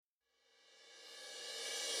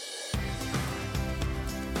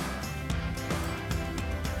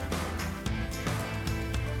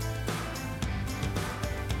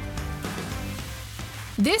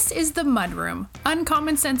This is the Mudroom,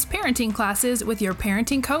 Uncommon Sense parenting classes with your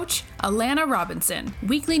parenting coach, Alana Robinson.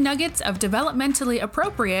 Weekly nuggets of developmentally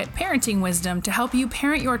appropriate parenting wisdom to help you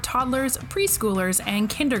parent your toddlers, preschoolers, and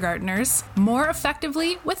kindergartners more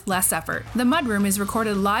effectively with less effort. The Mudroom is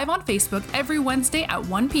recorded live on Facebook every Wednesday at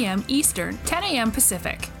 1 p.m. Eastern, 10 a.m.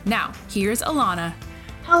 Pacific. Now, here's Alana.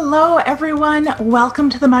 Hello, everyone.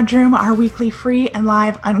 Welcome to the Mudroom, our weekly free and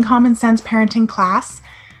live Uncommon Sense parenting class.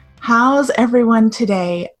 How's everyone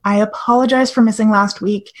today? I apologize for missing last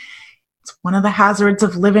week. It's one of the hazards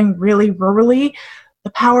of living really rurally.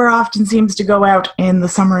 The power often seems to go out in the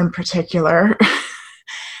summer in particular.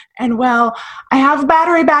 And well, I have a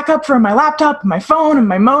battery backup for my laptop, my phone, and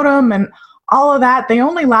my modem, and all of that. They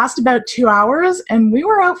only last about 2 hours, and we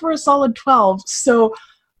were out for a solid 12. So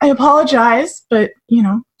I apologize, but,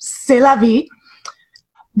 c'est la vie.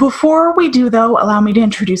 Before we do, though, allow me to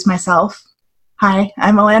introduce myself. Hi,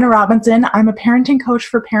 I'm Alana Robinson. I'm a parenting coach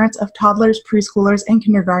for parents of toddlers, preschoolers, and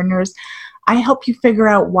kindergartners. I help you figure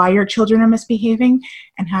out why your children are misbehaving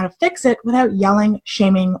and how to fix it without yelling,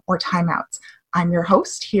 shaming, or timeouts. I'm your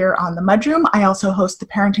host here on the Mudroom. I also host the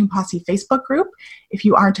Parenting Posse Facebook group. If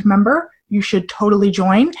you aren't a member, you should totally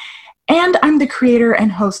join. And I'm the creator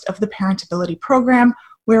and host of the Parentability program,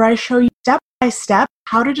 where I show you step by step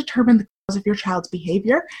how to determine the cause of your child's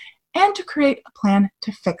behavior and to create a plan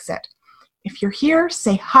to fix it. If you're here,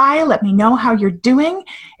 say hi, let me know how you're doing.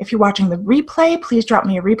 If you're watching the replay, please drop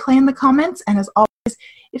me a replay in the comments. And as always,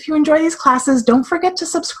 if you enjoy these classes, don't forget to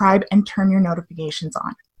subscribe and turn your notifications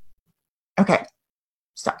on. Okay,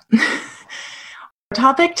 stop. Our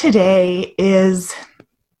topic today is,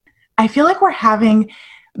 I feel like we're having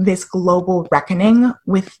this global reckoning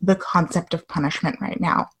with the concept of punishment right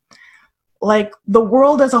now. Like the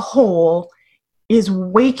world as a whole is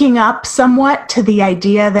waking up somewhat to the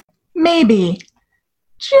idea that maybe,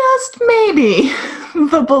 just maybe,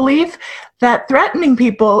 the belief that threatening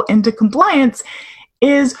people into compliance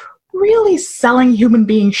is really selling human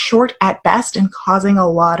beings short at best and causing a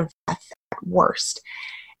lot of death at worst.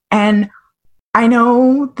 And I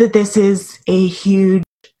know that this is a huge,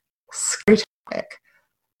 scary topic,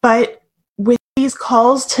 but with these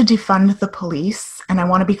calls to defund the police, and I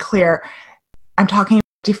want to be clear, I'm talking about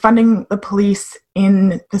defunding the police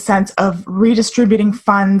in the sense of redistributing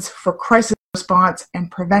funds for crisis response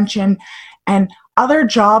and prevention and other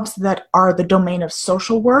jobs that are the domain of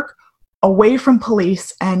social work away from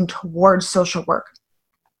police and towards social work.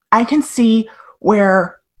 I can see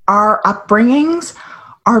where our upbringings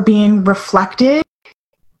are being reflected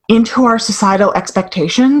into our societal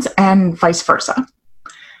expectations and vice versa.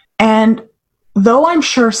 And though I'm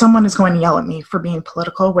sure someone is going to yell at me for being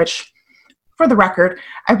political, which for the record,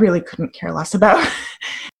 I really couldn't care less about.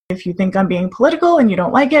 If you think I'm being political and you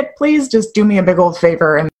don't like it, please just do me a big old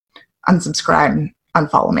favor and unsubscribe and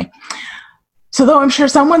unfollow me. So though I'm sure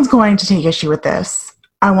someone's going to take issue with this,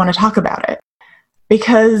 I want to talk about it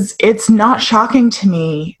because it's not shocking to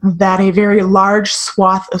me that a very large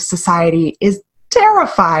swath of society is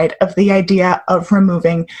terrified of the idea of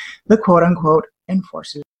removing the quote-unquote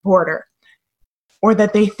enforcers of order, or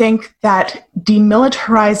that they think that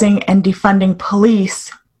demilitarizing and defunding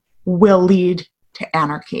police will lead to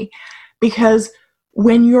anarchy. Because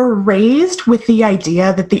when you're raised with the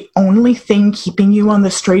idea that the only thing keeping you on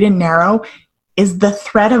the straight and narrow is the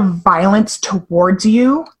threat of violence towards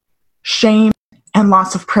you, shame, and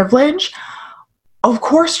loss of privilege, of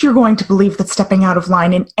course you're going to believe that stepping out of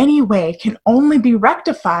line in any way can only be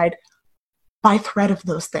rectified by threat of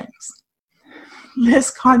those things.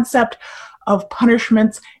 This concept of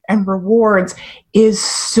punishments and rewards is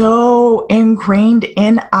so ingrained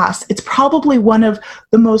in us. It's probably one of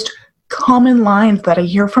the most common lines that I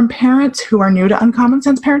hear from parents who are new to Uncommon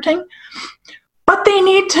Sense parenting, but they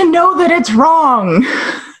need to know that it's wrong.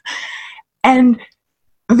 And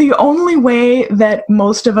the only way that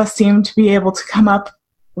most of us seem to be able to come up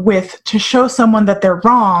with to show someone that they're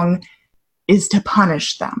wrong is to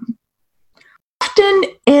punish them. Often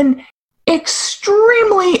in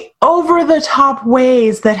extremely over-the-top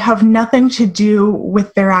ways that have nothing to do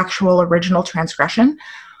with their actual original transgression,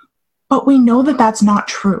 but we know that that's not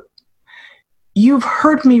true. You've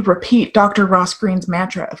heard me repeat Dr. Ross Greene's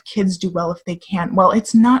mantra of kids do well if they can. Well,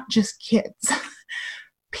 it's not just kids.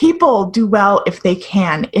 People do well if they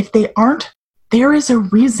can. If they aren't, there is a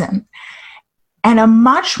reason. And a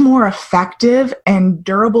much more effective and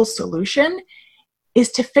durable solution is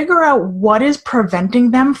to figure out what is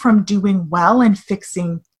preventing them from doing well and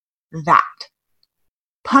fixing that.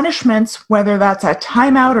 Punishments, whether that's a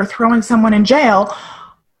timeout or throwing someone in jail,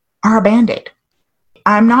 are a Band-Aid.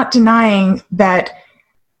 I'm not denying that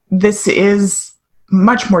this is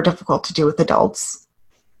much more difficult to do with adults.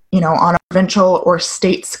 on a provincial or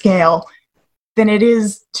state scale than it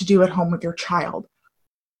is to do at home with your child.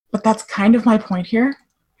 But that's kind of my point here.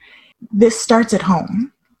 This starts at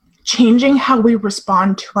home. Changing how we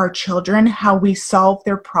respond to our children, how we solve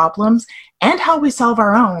their problems, and how we solve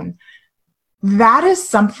our own. That is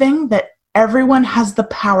something that everyone has the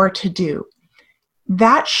power to do.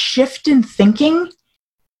 That shift in thinking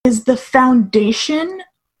is the foundation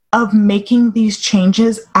of making these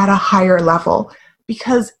changes at a higher level,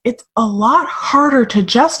 because it's a lot harder to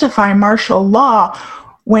justify martial law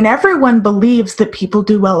when everyone believes that people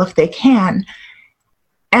do well if they can.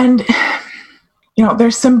 And,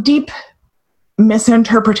 there's some deep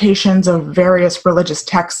misinterpretations of various religious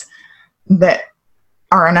texts that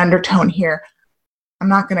are an undertone here. I'm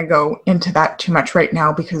not going to go into that too much right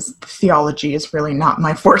now because theology is really not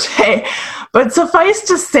my forte. But suffice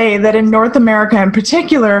to say that in North America in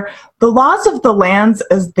particular, the laws of the lands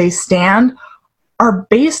as they stand are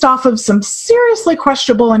based off of some seriously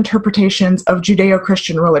questionable interpretations of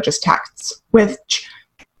Judeo-Christian religious texts, which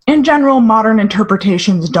in general modern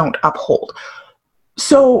interpretations don't uphold.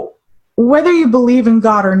 So whether you believe in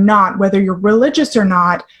God or not, whether you're religious or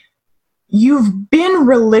not, you've been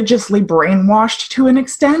religiously brainwashed to an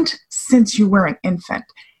extent since you were an infant.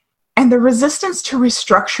 And the resistance to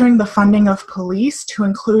restructuring the funding of police to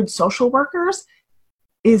include social workers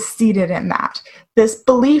is seated in that. This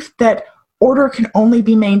belief that order can only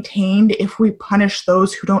be maintained if we punish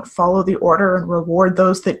those who don't follow the order and reward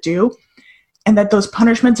those that do, and that those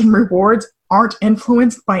punishments and rewards aren't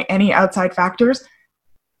influenced by any outside factors,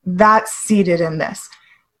 that's seated in this.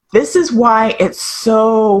 This is why it's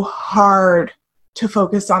so hard to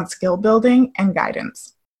focus on skill building and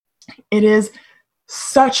guidance. It is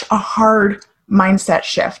such a hard mindset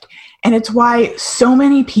shift. And it's why so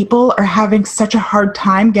many people are having such a hard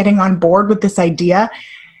time getting on board with this idea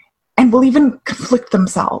and will even conflict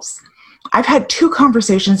themselves. I've had 2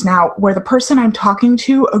 conversations now where the person I'm talking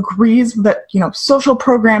to agrees that, social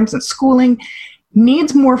programs and schooling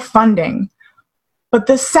needs more funding. But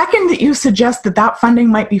the second that you suggest that that funding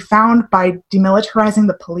might be found by demilitarizing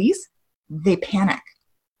the police, they panic.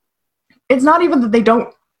 It's not even that they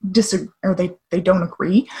don't disagree or they don't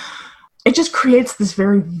agree. It just creates this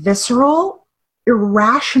very visceral,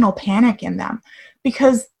 irrational panic in them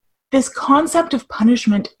because this concept of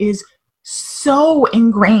punishment is so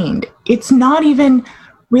ingrained. It's not even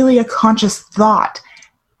really a conscious thought.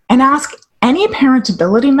 And ask any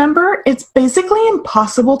parentability member, it's basically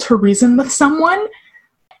impossible to reason with someone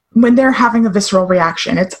when they're having a visceral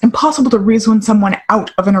reaction. It's impossible to reason someone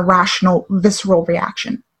out of an irrational, visceral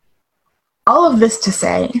reaction. All of this to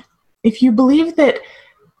say, if you believe that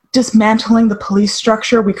dismantling the police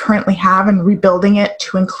structure we currently have and rebuilding it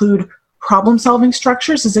to include problem-solving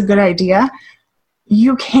structures is a good idea,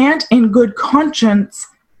 you can't, in good conscience,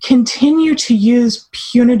 continue to use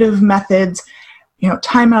punitive methods,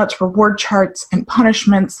 timeouts, reward charts, and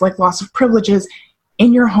punishments like loss of privileges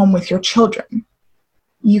in your home with your children.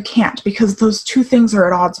 You can't, because those 2 things are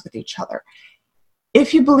at odds with each other.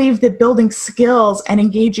 If you believe that building skills and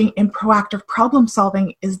engaging in proactive problem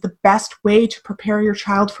solving is the best way to prepare your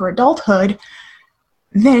child for adulthood,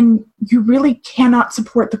 then you really cannot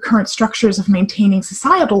support the current structures of maintaining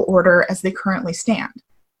societal order as they currently stand.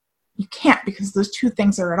 You can't, because those 2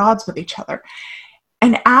 things are at odds with each other.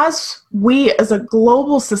 And as we as a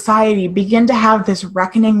global society begin to have this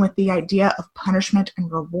reckoning with the idea of punishment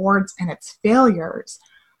and rewards and its failures,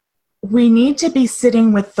 we need to be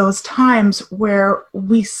sitting with those times where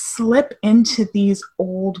we slip into these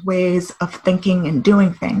old ways of thinking and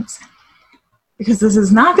doing things. Because this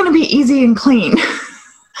is not going to be easy and clean,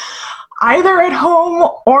 either at home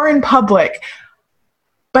or in public.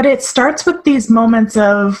 But it starts with these moments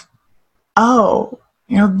of,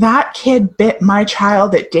 that kid bit my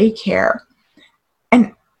child at daycare.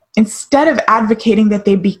 And instead of advocating that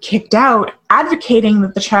they be kicked out, advocating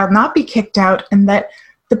that the child not be kicked out and that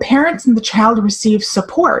the parents and the child receive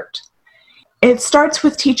support. It starts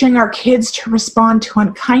with teaching our kids to respond to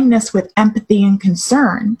unkindness with empathy and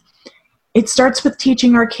concern. It starts with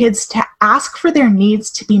teaching our kids to ask for their needs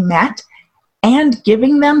to be met and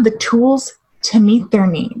giving them the tools to meet their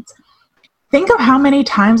needs. Think of how many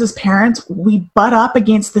times as parents we butt up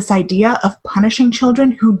against this idea of punishing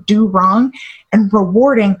children who do wrong and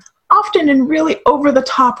rewarding, often in really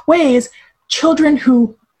over-the-top ways, children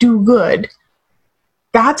who do good.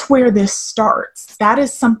 That's where this starts. That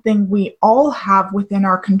is something we all have within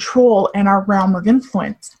our control and our realm of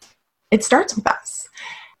influence. It starts with us.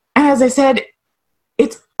 And as I said,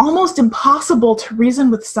 it's almost impossible to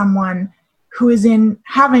reason with someone who is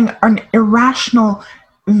having an irrational,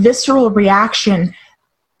 visceral reaction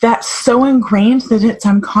that's so ingrained that it's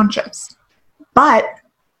unconscious. But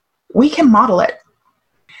we can model it.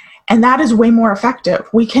 And that is way more effective.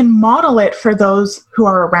 We can model it for those who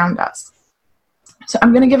are around us. So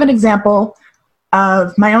I'm going to give an example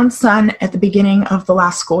of my own son at the beginning of the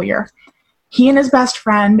last school year. He and his best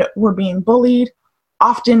friend were being bullied,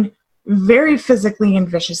 often very physically and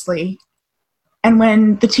viciously. And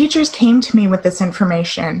when the teachers came to me with this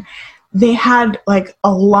information, they had like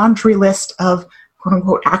a laundry list of quote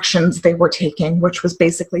unquote actions they were taking, which was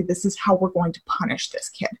basically, this is how we're going to punish this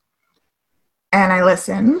kid. And I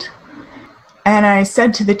listened and I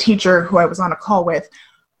said to the teacher who I was on a call with,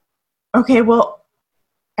 okay, well,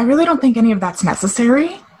 I really don't think any of that's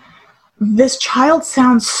necessary. This child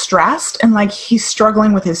sounds stressed and like he's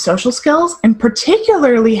struggling with his social skills, and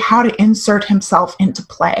particularly how to insert himself into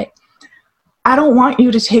play. I don't want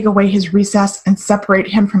you to take away his recess and separate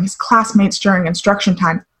him from his classmates during instruction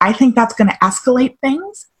time. I think that's going to escalate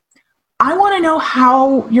things. I want to know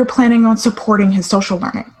how you're planning on supporting his social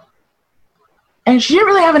learning. And she didn't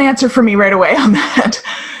really have an answer for me right away on that.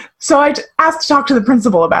 So I asked to talk to the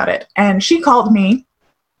principal about it. And she called me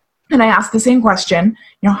and I asked the same question,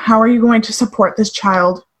 how are you going to support this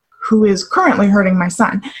child who is currently hurting my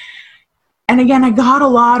son? And again, I got a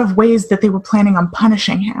lot of ways that they were planning on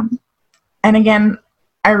punishing him. And again,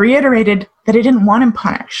 I reiterated that I didn't want him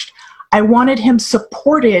punished. I wanted him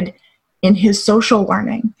supported in his social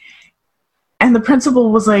learning. And the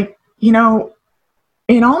principal was like,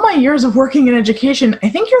 in all my years of working in education, I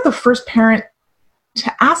think you're the first parent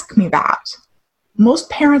to ask me that. Most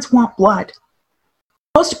parents want blood.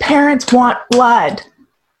 Most parents want blood.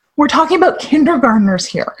 We're talking about kindergartners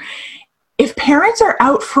here. If parents are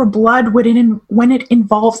out for blood when it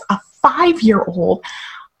involves a 5-year-old,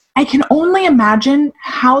 I can only imagine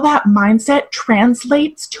how that mindset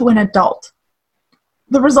translates to an adult.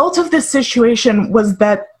 The result of this situation was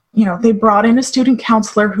that, they brought in a student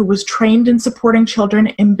counselor who was trained in supporting children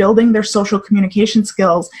in building their social communication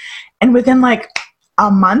skills. And within like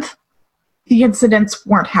a month, the incidents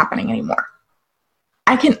weren't happening anymore.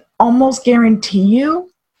 I can almost guarantee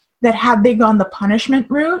you that had they gone the punishment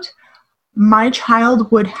route, my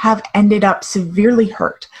child would have ended up severely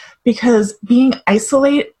hurt because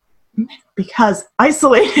isolating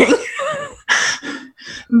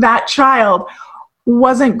that child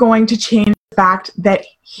wasn't going to change the fact that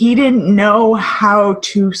he didn't know how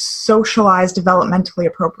to socialize developmentally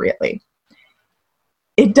appropriately.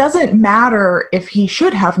 It doesn't matter if he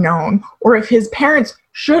should have known or if his parents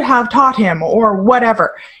should have taught him or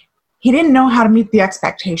whatever. He didn't know how to meet the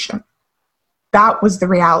expectation. That was the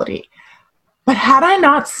reality. But had I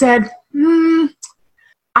not said, I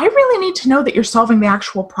really need to know that you're solving the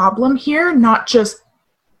actual problem here, not just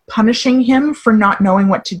punishing him for not knowing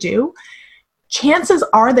what to do, chances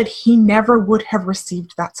are that he never would have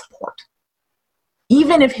received that support,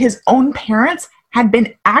 even if his own parents had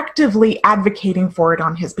been actively advocating for it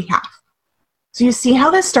on his behalf. So you see how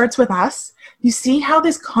this starts with us? You see how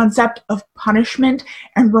this concept of punishment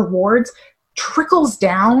and rewards trickles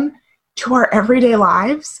down to our everyday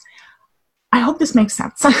lives? I hope this makes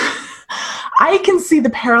sense. I can see the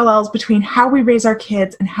parallels between how we raise our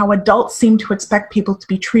kids and how adults seem to expect people to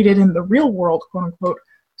be treated in the real world, quote unquote,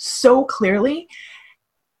 so clearly.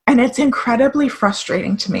 And it's incredibly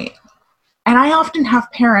frustrating to me. And I often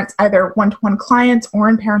have parents, either one-to-one clients or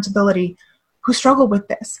in Parentability, who struggle with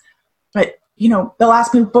this. But, they'll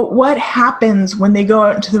ask me, but what happens when they go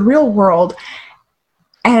out into the real world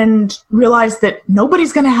and realize that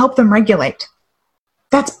nobody's going to help them regulate?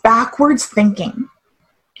 That's backwards thinking.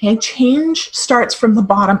 Okay, change starts from the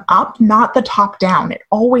bottom up, not the top down. It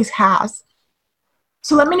always has.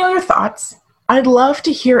 So let me know your thoughts. I'd love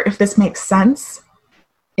to hear if this makes sense.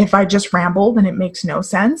 If I just rambled and it makes no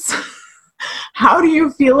sense. How do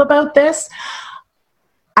you feel about this?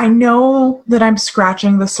 I know that I'm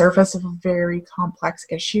scratching the surface of a very complex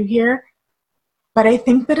issue here, but I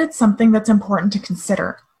think that it's something that's important to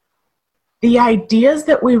consider. The ideas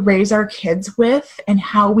that we raise our kids with and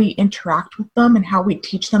how we interact with them and how we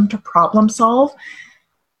teach them to problem solve,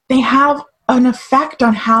 they have an effect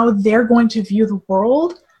on how they're going to view the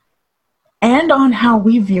world and on how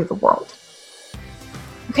we view the world.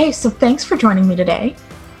 Okay, so thanks for joining me today.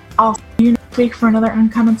 I'll see you next week for another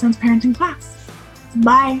Uncommon Sense Parenting class.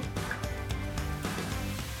 Bye.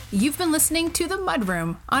 You've been listening to The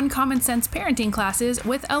Mudroom, Uncommon Sense Parenting Classes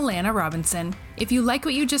with Alana Robinson. If you like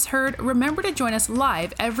what you just heard, remember to join us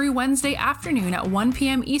live every Wednesday afternoon at 1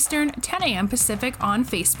 p.m. Eastern, 10 a.m. Pacific on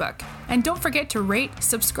Facebook. And don't forget to rate,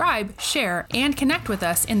 subscribe, share, and connect with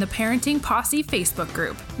us in the Parenting Posse Facebook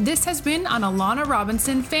group. This has been an Alana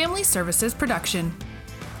Robinson Family Services production.